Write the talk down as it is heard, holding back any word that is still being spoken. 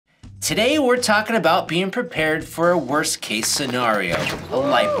Today we're talking about being prepared for a worst case scenario, a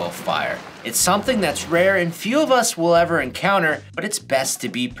LiPo fire. It's something that's rare and few of us will ever encounter, but it's best to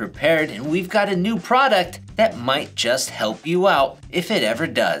be prepared, and we've got a new product that might just help you out if it ever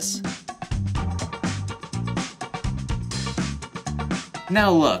does. Now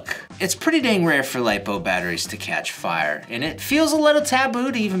look, it's pretty dang rare for LiPo batteries to catch fire, and it feels a little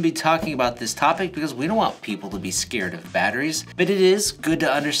taboo to even be talking about this topic because we don't want people to be scared of batteries, but it is good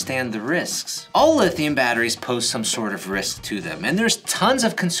to understand the risks. All lithium batteries pose some sort of risk to them, and there's tons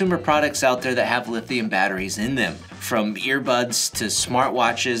of consumer products out there that have lithium batteries in them. From earbuds to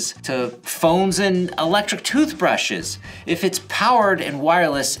smartwatches to phones and electric toothbrushes. If it's powered and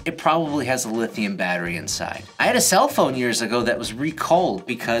wireless, it probably has a lithium battery inside. I had a cell phone years ago that was recalled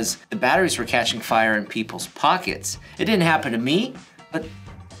because the batteries were catching fire in people's pockets. It didn't happen to me, but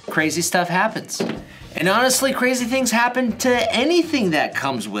crazy stuff happens. And honestly, crazy things happen to anything that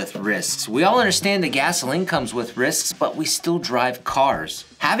comes with risks. We all understand that gasoline comes with risks, but we still drive cars.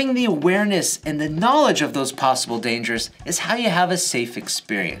 Having the awareness and the knowledge of those possible dangers is how you have a safe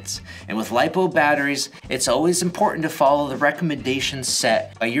experience. And with LiPo batteries, it's always important to follow the recommendations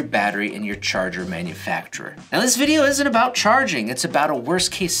set by your battery and your charger manufacturer. Now this video isn't about charging, it's about a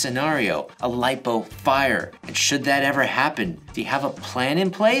worst case scenario, a LiPo fire. And should that ever happen, do you have a plan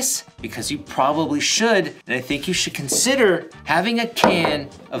in place? Because you probably should, and I think you should consider having a can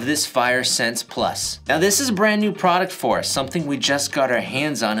of this FireSense Plus. Now this is a brand new product for us, something we just got our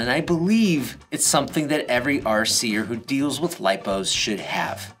hands on, and I believe it's something that every RCer who deals with LiPos should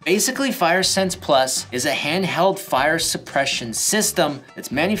have. Basically, FireSense Plus is a handheld fire suppression system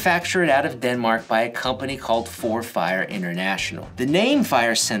that's manufactured out of Denmark by a company called Fire International. The name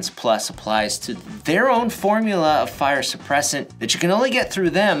FireSense Plus applies to their own formula of fire suppressant that you can only get through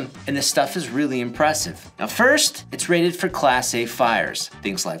them, and the stuff is really impressive. Now first, it's rated for Class A fires,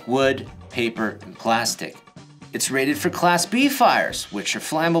 things like wood, paper, and plastic. It's rated for Class B fires, which are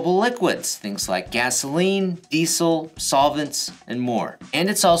flammable liquids, things like gasoline, diesel, solvents, and more. And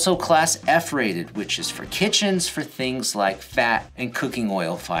it's also Class F rated, which is for kitchens for things like fat and cooking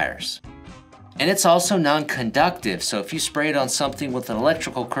oil fires. And it's also non-conductive, so if you spray it on something with an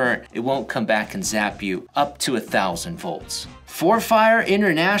electrical current, it won't come back and zap you up to 1,000 volts. Fire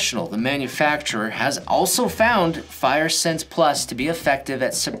International, the manufacturer, has also found FireSense Plus to be effective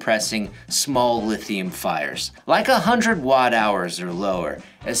at suppressing small lithium fires, like 100 watt-hours or lower,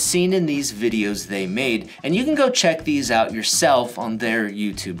 as seen in these videos they made, and you can go check these out yourself on their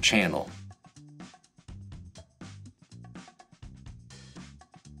YouTube channel.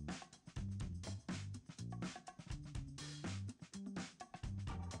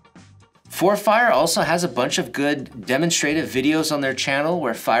 Fire also has a bunch of good demonstrative videos on their channel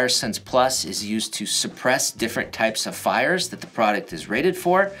where FireSense Plus is used to suppress different types of fires that the product is rated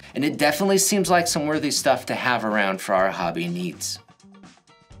for, and it definitely seems like some worthy stuff to have around for our hobby needs.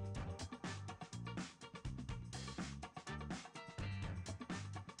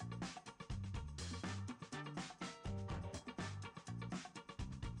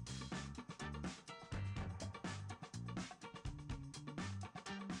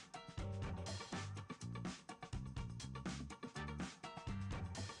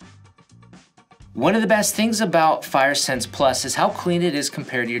 One of the best things about FireSense Plus is how clean it is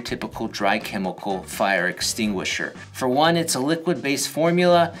compared to your typical dry chemical fire extinguisher. For one, it's a liquid-based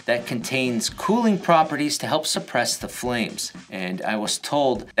formula that contains cooling properties to help suppress the flames. And I was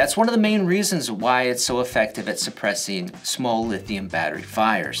told that's one of the main reasons why it's so effective at suppressing small lithium battery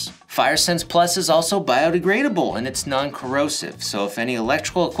fires. FireSense Plus is also biodegradable and it's non-corrosive, so if any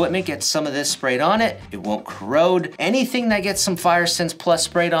electrical equipment gets some of this sprayed on it, it won't corrode. Anything that gets some FireSense Plus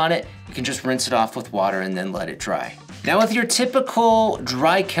sprayed on it, you can just rinse it off with water and then let it dry. Now with your typical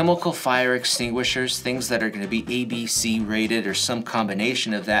dry chemical fire extinguishers, things that are going to be ABC rated or some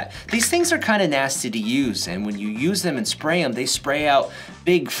combination of that, these things are kind of nasty to use, and when you use them and spray them, they spray out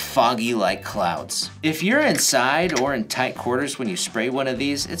big foggy like clouds. If you're inside or in tight quarters when you spray one of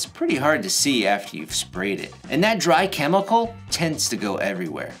these, it's pretty hard to see after you've sprayed it. And that dry chemical tends to go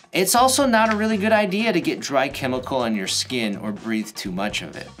everywhere. It's also not a really good idea to get dry chemical on your skin or breathe too much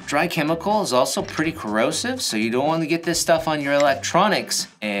of it. Dry chemical is also pretty corrosive, so you don't want to get this stuff on your electronics,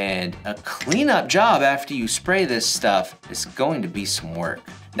 and a cleanup job after you spray this stuff is going to be some work.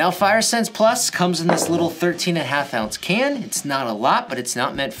 Now FireSense Plus comes in this little 13.5 ounce can. It's not a lot, but it's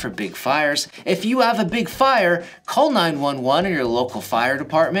not meant for big fires. If you have a big fire, call 911 or your local fire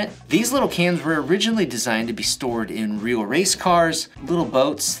department. These little cans were originally designed to be stored in real race cars, little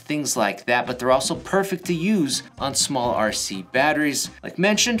boats, things like that, but they're also perfect to use on small RC batteries, like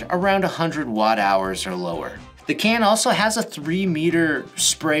mentioned, around 100 watt-hours or lower. The can also has a 3-meter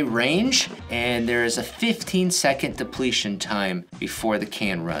spray range, and there is a 15-second depletion time before the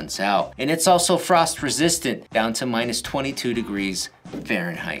can runs out. And it's also frost resistant down to -22 degrees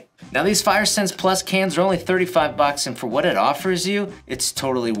Fahrenheit. Now these FireSense Plus cans are only 35 bucks, and for what it offers you, it's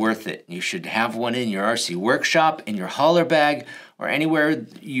totally worth it. You should have one in your RC workshop, in your hauler bag, or anywhere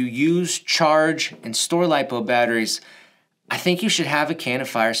you use, charge, and store LiPo batteries. I think you should have a can of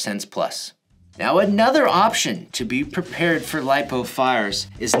FireSense Plus. Now another option to be prepared for LiPo fires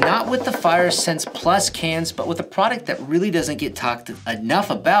is not with the FireSense Plus cans, but with a product that really doesn't get talked enough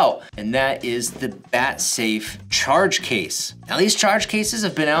about, and that is the Batt-Safe Charge Case. Now these charge cases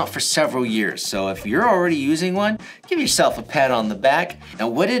have been out for several years, so if you're already using one, give yourself a pat on the back. Now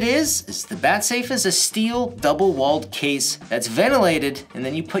what it is the Batt-Safe is a steel double-walled case that's ventilated, and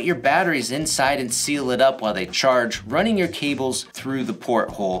then you put your batteries inside and seal it up while they charge, running your cables through the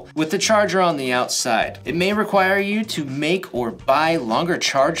porthole with the charger on the outside. It may require you to make or buy longer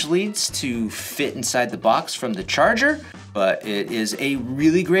charge leads to fit inside the box from the charger, but it is a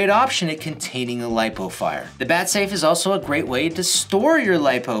really great option at containing a LiPo fire. The Batt-Safe is also a great way to store your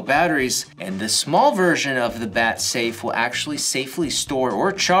LiPo batteries, and the small version of the Batt-Safe will actually safely store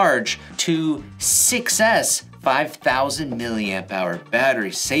or charge two 6S 5,000 milliamp hour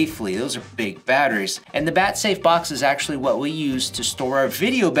batteries safely. Those are big batteries. And the Batt-Safe box is actually what we use to store our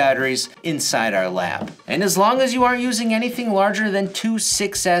video batteries inside our lab. And as long as you aren't using anything larger than two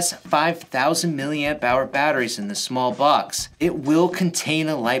 6S 5,000 milliamp hour batteries in the small box, it will contain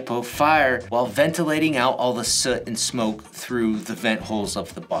a LiPo fire while ventilating out all the soot and smoke through the vent holes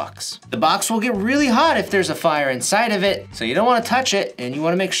of the box. The box will get really hot if there's a fire inside of it, so you don't want to touch it, and you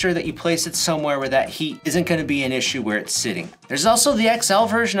want to make sure that you place it somewhere where that heat isn't going to be an issue where it's sitting. There's also the XL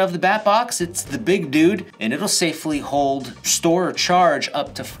version of the Bat box. It's the big dude, and it'll safely hold, store, or charge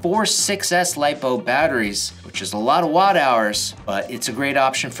up to 4 6S LiPo batteries, which is a lot of watt hours, but it's a great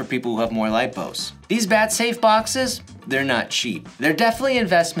option for people who have more LiPos. These Batt-Safe boxes, they're not cheap. They're definitely an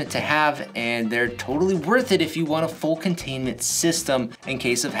investment to have, and they're totally worth it if you want a full containment system in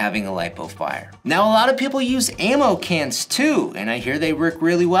case of having a LiPo fire. Now, a lot of people use ammo cans too, and I hear they work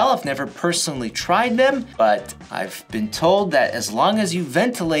really well. I've never personally tried them, but I've been told that as long as you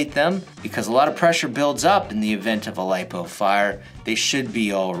ventilate them, because a lot of pressure builds up in the event of a LiPo fire, they should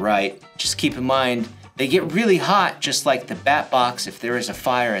be all right. Just keep in mind, they get really hot, just like the Bat box if there is a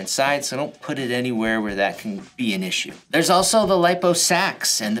fire inside, so don't put it anywhere where that can be an issue. There's also the LiPo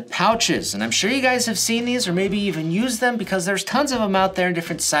sacks and the pouches, and I'm sure you guys have seen these or maybe even used them because there's tons of them out there in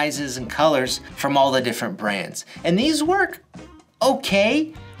different sizes and colors from all the different brands. And these work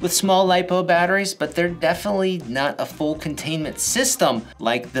okay with small LiPo batteries, but they're definitely not a full containment system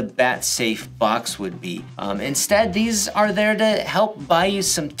like the Batt-Safe box would be. Instead, these are there to help buy you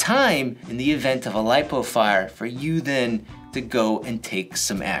some time in the event of a LiPo fire for you then to go and take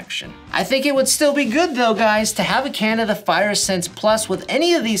some action. I think it would still be good though, guys, to have a can of the FireSense Plus with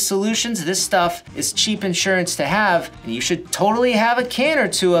any of these solutions. This stuff is cheap insurance to have, and you should totally have a can or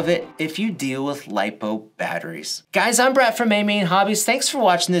two of it if you deal with LiPo batteries. Guys, I'm Brett from AMain Hobbies. Thanks for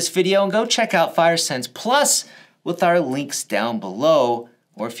watching this video, and go check out FireSense Plus with our links down below.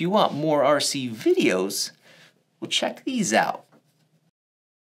 Or if you want more RC videos, well, check these out.